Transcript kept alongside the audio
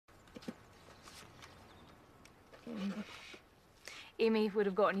Amy would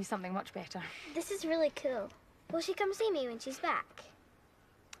have gotten you something much better. This is really cool. Will she come see me when she's back?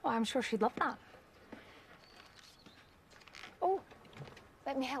 Oh, I'm sure she'd love that. Oh,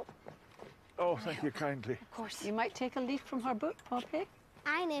 let me help. Oh, thank you kindly. Of course. You might take a leaf from her book, Poppy.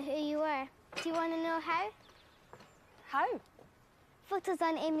 I know who you were. Do you want to know how? How? Photos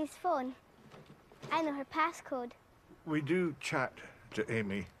on Amy's phone. I know her passcode. We do chat to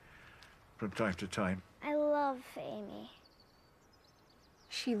Amy from time to time. I love Amy.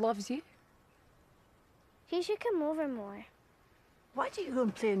 She loves you? You should come over more. Why don't you go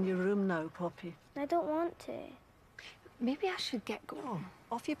and play in your room now, Poppy? I don't want to. Maybe I should get going. Oh,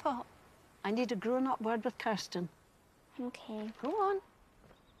 off you pop. I need a grown-up word with Kirsten. Okay. Go on.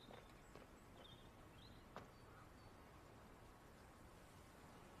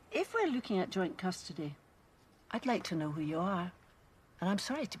 If we're looking at joint custody, I'd like to know who you are. And I'm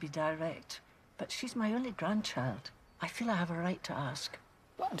sorry to be direct, but she's my only grandchild. I feel I have a right to ask.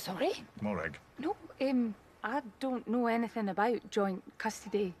 Well, I'm sorry. Morag. No, I don't know anything about joint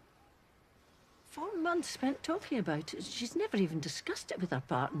custody. 4 months spent talking about it. She's never even discussed it with her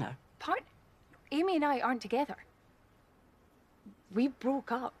partner. Amy and I aren't together. We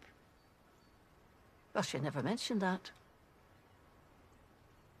broke up. Well, she never mentioned that.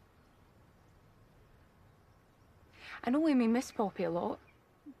 I know Amy missed Poppy a lot.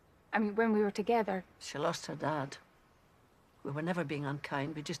 I mean, when we were together. She lost her dad. We were never being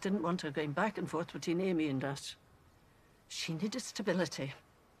unkind. We just didn't want her going back and forth between Amy and us. She needed stability.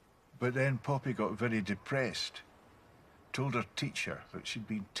 But then Poppy got very depressed. Told her teacher that she'd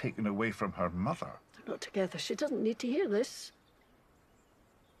been taken away from her mother. They're not together. She doesn't need to hear this.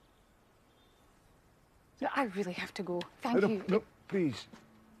 No, I really have to go. Thank you. No, please.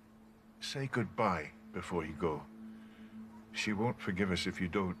 Say goodbye before you go. She won't forgive us if you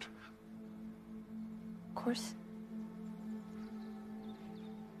don't. Of course.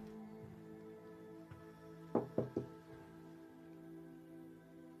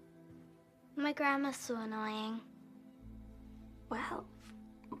 My grandma's so annoying. Well,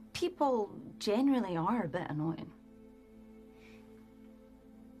 people generally are a bit annoying.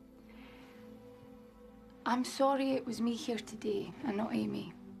 I'm sorry it was me here today and not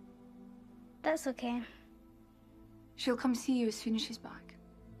Amy. That's okay. She'll come see you as soon as she's back.